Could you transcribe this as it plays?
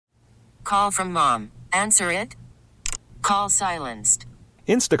Call from mom. Answer it. Call silenced.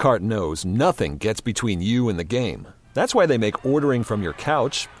 Instacart knows nothing gets between you and the game. That's why they make ordering from your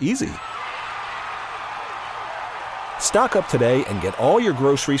couch easy. Stock up today and get all your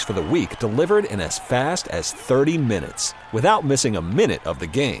groceries for the week delivered in as fast as 30 minutes without missing a minute of the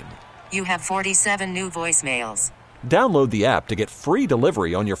game. You have 47 new voicemails. Download the app to get free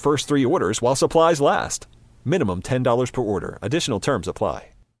delivery on your first 3 orders while supplies last. Minimum $10 per order. Additional terms apply.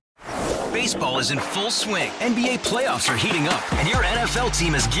 Baseball is in full swing. NBA playoffs are heating up, and your NFL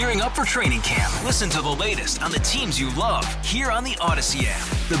team is gearing up for training camp. Listen to the latest on the teams you love here on the Odyssey app.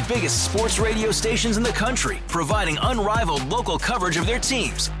 The biggest sports radio stations in the country, providing unrivaled local coverage of their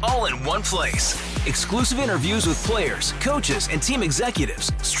teams, all in one place. Exclusive interviews with players, coaches, and team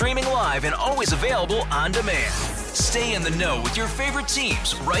executives, streaming live and always available on demand. Stay in the know with your favorite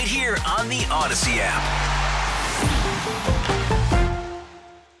teams right here on the Odyssey app.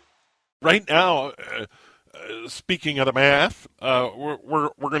 Right now, speaking of the math, we're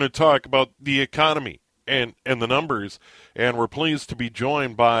going to talk about the economy and the numbers, and we're pleased to be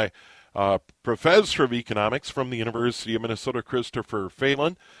joined by Professor of Economics from the University of Minnesota, Christopher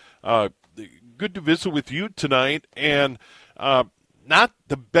Phelan. Good to visit with you tonight, and not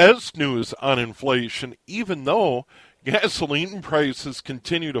the best news on inflation. Even though gasoline prices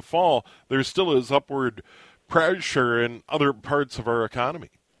continue to fall, there still is upward pressure in other parts of our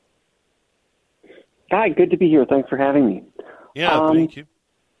economy. Hi, good to be here. Thanks for having me. Yeah, thank you.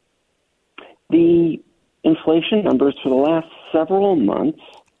 The inflation numbers for the last several months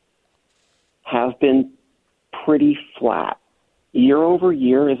have been pretty flat. Year over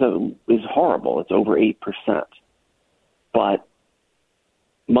year is horrible. It's over 8%. But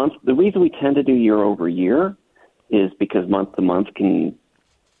the reason we tend to do year over year is because month to month can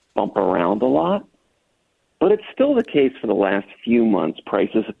bump around a lot. But it's still the case for the last few months.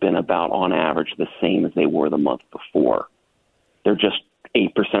 Prices have been about, on average, the same as they were the month before. They're just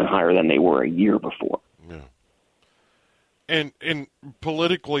 8% higher than they were a year before. Yeah. And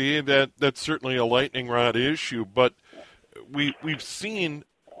politically, that's certainly a lightning rod issue. But we've seen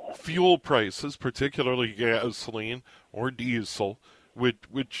fuel prices, particularly gasoline or diesel,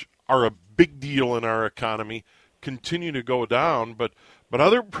 which are a big deal in our economy, continue to go down. But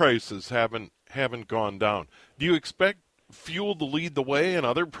other prices haven't gone down. Do you expect fuel to lead the way and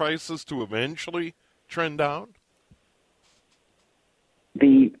other prices to eventually trend down?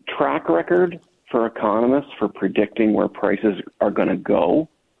 The track record for economists for predicting where prices are going to go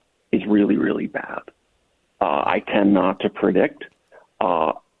is really, really bad. I tend not to predict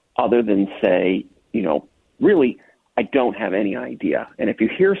other than say, really, I don't have any idea. And if you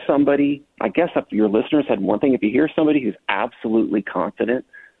hear somebody, I guess if your listeners had one thing, if you hear somebody who's absolutely confident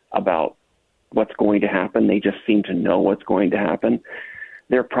about what's going to happen, they just seem to know what's going to happen,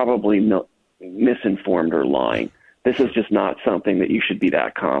 they're probably misinformed or lying. This is just not something that you should be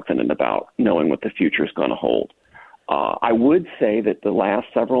that confident about, knowing what the future is going to hold. I would say that the last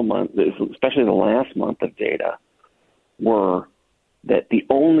several months, especially the last month of data, were that the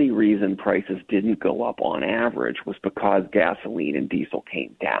only reason prices didn't go up on average was because gasoline and diesel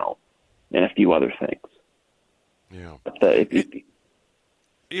came down and a few other things. Yeah.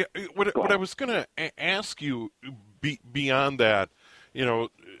 What I was going to ask you beyond that,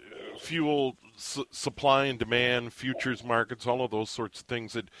 fuel supply and demand, futures markets, all of those sorts of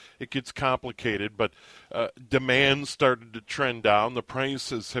things, it gets complicated, but demand started to trend down. The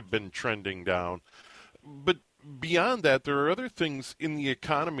prices have been trending down. But beyond that, there are other things in the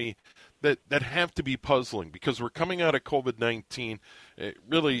economy that have to be puzzling, because we're coming out of COVID-19,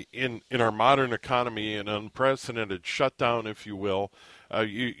 really in our modern economy, an unprecedented shutdown, if you will.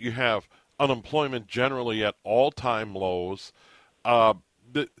 You have unemployment generally at all-time lows.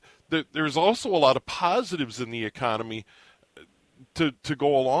 There's also a lot of positives in the economy to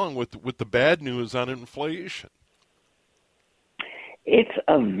go along with the bad news on inflation. It's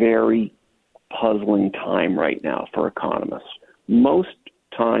a very puzzling time right now for economists. Most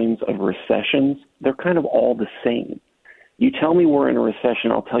times of recessions, they're kind of all the same. You tell me we're in a recession,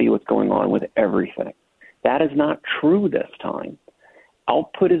 I'll tell you what's going on with everything. That is not true this time.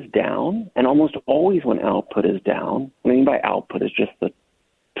 Output is down, and almost always when output is down, what I mean by output is just the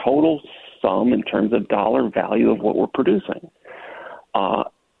total sum in terms of dollar value of what we're producing.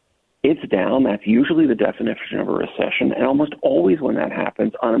 It's down. That's usually the definition of a recession, and almost always when that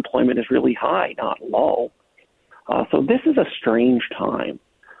happens, unemployment is really high, not low. So this is a strange time,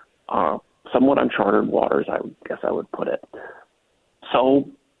 somewhat uncharted waters, I guess I would put it. So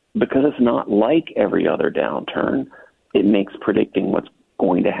because it's not like every other downturn, it makes predicting what's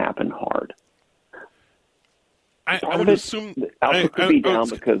going to happen hard. I would assume output could be down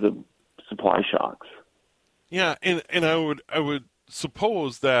because of supply shocks. Yeah, and I would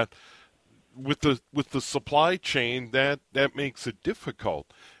suppose that with the supply chain that makes it difficult.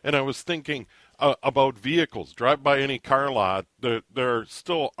 And I was thinking about vehicles. Drive by any car lot, there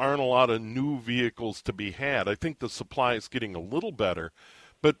still aren't a lot of new vehicles to be had. I think the supply is getting a little better,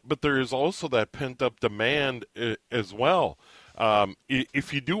 but there is also that pent up demand as well.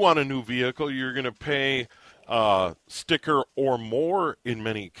 If you do want a new vehicle, you're going to pay sticker or more in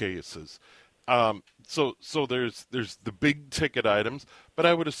many cases. So there's the big ticket items, but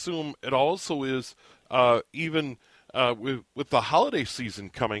I would assume it also is even with the holiday season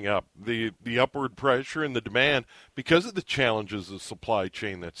coming up, the upward pressure and the demand because of the challenges of supply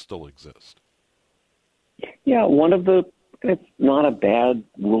chain that still exist. Yeah, it's not a bad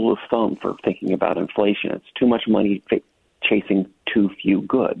rule of thumb for thinking about inflation. It's too much money chasing too few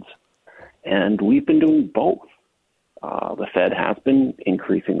goods. And we've been doing both. The Fed has been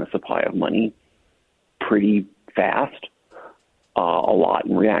increasing the supply of money pretty fast, a lot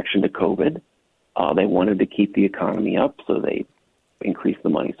in reaction to COVID. They wanted to keep the economy up, so they increased the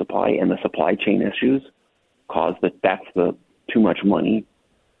money supply, and the supply chain issues caused that's the too much money,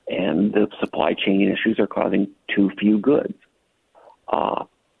 and the supply chain issues are causing too few goods.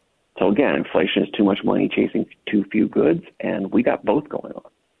 So again, inflation is too much money chasing too few goods, and we got both going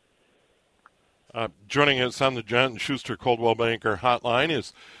on. Joining us on the John Schuster Coldwell Banker Hotline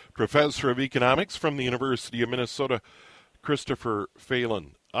is Professor of Economics from the University of Minnesota, Christopher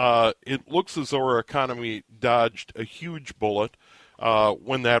Phelan. It looks as though our economy dodged a huge bullet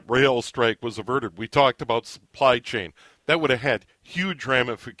when that rail strike was averted. We talked about supply chain. That would have had huge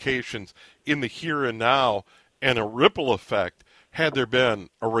ramifications in the here and now and a ripple effect had there been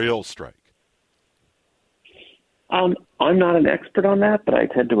a rail strike. I'm not an expert on that, but I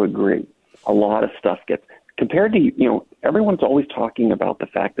tend to agree. A lot of stuff gets compared to, everyone's always talking about the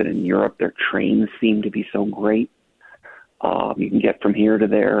fact that in Europe their trains seem to be so great. You can get from here to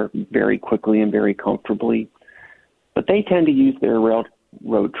there very quickly and very comfortably. But they tend to use their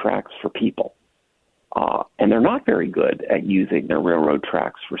railroad tracks for people. And they're not very good at using their railroad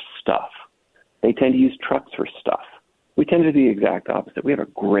tracks for stuff. They tend to use trucks for stuff. We tend to do the exact opposite. We have a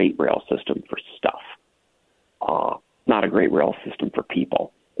great rail system for stuff, not a great rail system for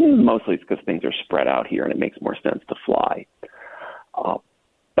people. Mostly it's because things are spread out here and it makes more sense to fly.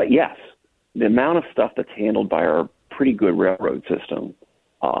 But yes, the amount of stuff that's handled by our pretty good railroad system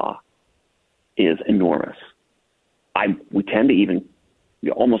is enormous. We tend to even,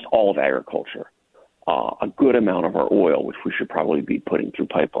 almost all of agriculture, a good amount of our oil, which we should probably be putting through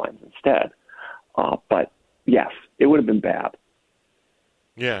pipelines instead. But yes, it would have been bad.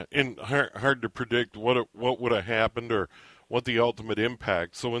 Yeah, and hard to predict what would have happened or what the ultimate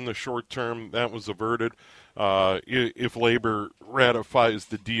impact. So in the short term, that was averted. If labor ratifies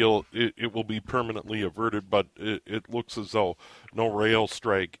the deal, it will be permanently averted, but it looks as though no rail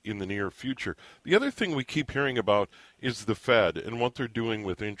strike in the near future. The other thing we keep hearing about is the Fed and what they're doing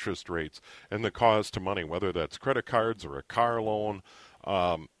with interest rates and the cost to money, whether that's credit cards or a car loan,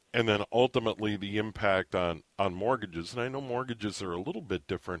 and then ultimately the impact on mortgages. And I know mortgages are a little bit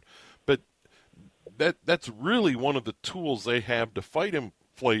different, but that's really one of the tools they have to fight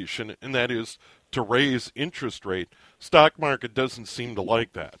inflation, and that is to raise interest rate. Stock market doesn't seem to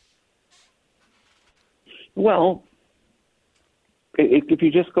like that. Well, if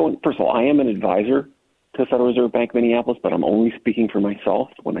you just go, first of all, I am an advisor to the Federal Reserve Bank of Minneapolis, but I'm only speaking for myself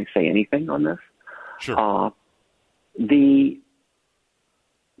when I say anything on this. Sure.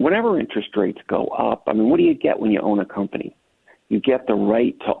 Whenever interest rates go up, I mean, what do you get when you own a company? You get the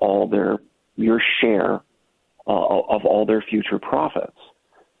right to your share of all their future profits.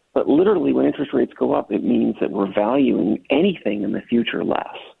 But literally, when interest rates go up, it means that we're valuing anything in the future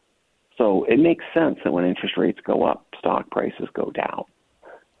less. So it makes sense that when interest rates go up, stock prices go down.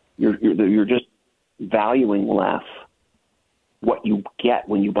 You're just valuing less what you get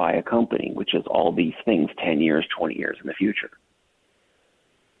when you buy a company, which is all these things 10 years, 20 years in the future.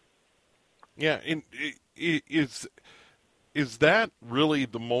 Yeah, and is that really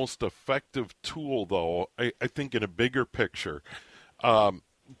the most effective tool, though, I think in a bigger picture,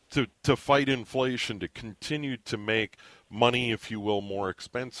 to fight inflation, to continue to make money, if you will, more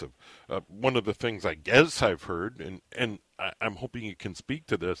expensive? One of the things I guess I've heard, and I'm hoping you can speak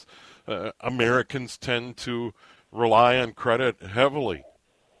to this, Americans tend to rely on credit heavily,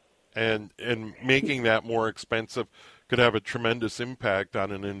 and making that more expensive could have a tremendous impact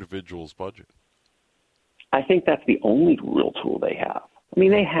on an individual's budget. I think that's the only real tool they have. I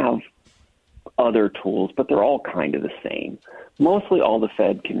mean, they have other tools, but they're all kind of the same. Mostly all the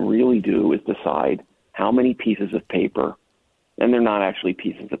Fed can really do is decide how many pieces of paper and they're not actually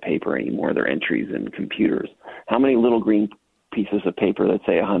pieces of paper anymore. They're entries in computers. How many little green pieces of paper that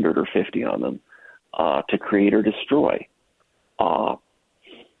say 100 or 50 on them to create or destroy?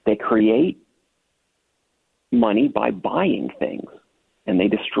 They create money by buying things, and they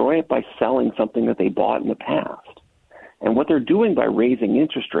destroy it by selling something that they bought in the past. And what they're doing by raising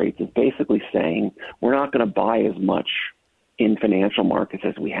interest rates is basically saying we're not going to buy as much in financial markets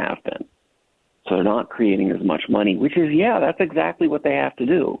as we have been. So they're not creating as much money, which is, that's exactly what they have to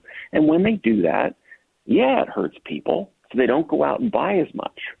do. And when they do that, it hurts people. So they don't go out and buy as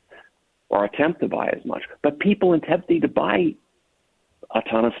much or attempt to buy as much. But people attempting to buy a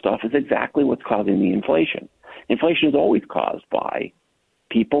ton of stuff is exactly what's causing the inflation. Inflation is always caused by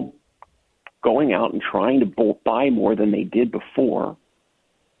people going out and trying to buy more than they did before,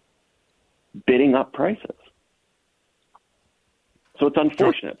 bidding up prices. So it's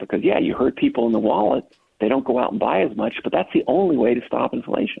unfortunate because, you hurt people in the wallet. They don't go out and buy as much, but that's the only way to stop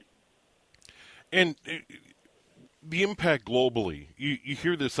inflation. And the impact globally, you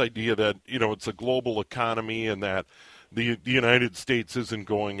hear this idea that, it's a global economy and that the United States isn't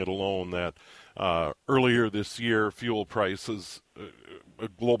going it alone, that earlier this year, fuel prices, a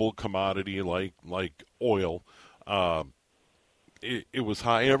global commodity like oil, it was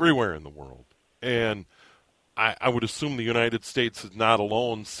high everywhere in the world. And I would assume the United States is not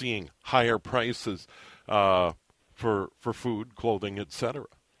alone seeing higher prices for food, clothing, etc.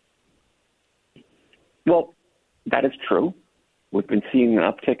 Well, that is true. We've been seeing an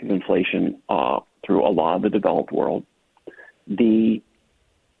uptick of inflation through a lot of the developed world. The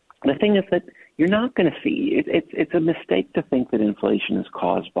thing is that you're not going to see it's a mistake to think that inflation is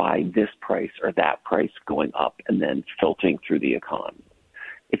caused by this price or that price going up and then filtering through the economy.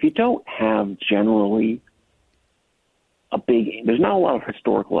 If you don't have generally there's not a lot of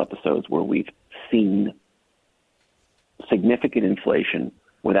historical episodes where we've seen significant inflation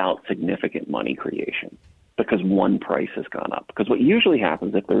without significant money creation because one price has gone up. Because what usually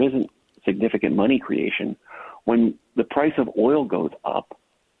happens if there isn't significant money creation, when the price of oil goes up,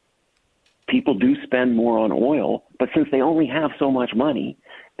 people do spend more on oil, but since they only have so much money,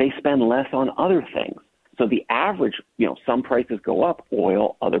 they spend less on other things. So the average, some prices go up,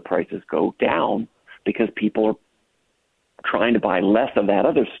 oil, other prices go down because people are trying to buy less of that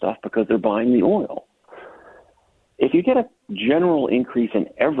other stuff because they're buying the oil. If you get a general increase in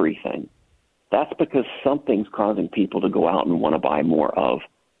everything, that's because something's causing people to go out and want to buy more of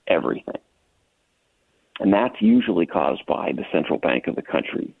everything. And that's usually caused by the central bank of the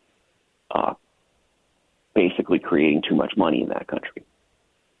country basically creating too much money in that country.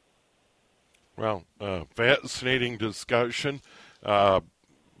 Well, fascinating discussion.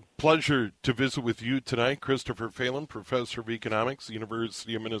 Pleasure to visit with you tonight, Christopher Phelan, Professor of Economics,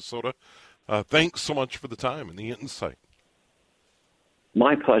 University of Minnesota. Thanks so much for the time and the insight.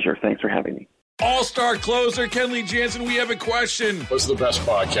 My pleasure. Thanks for having me. All-star closer Kenley Jansen, we have a question. What's the best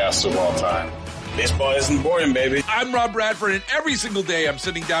podcast of all time? Baseball isn't boring, baby. I'm Rob Bradford, and every single day I'm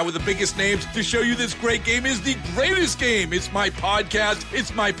sitting down with the biggest names to show you this great game is the greatest game. It's my podcast.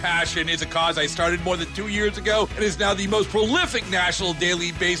 It's my passion. It's a cause I started more than 2 years ago and is now the most prolific national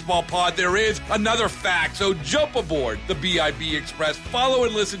daily baseball pod there is. Another fact, so jump aboard the BIB Express. Follow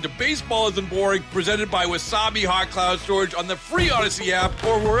and listen to Baseball Isn't Boring, presented by Wasabi Hot Cloud Storage on the free Odyssey app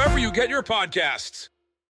or wherever you get your podcasts.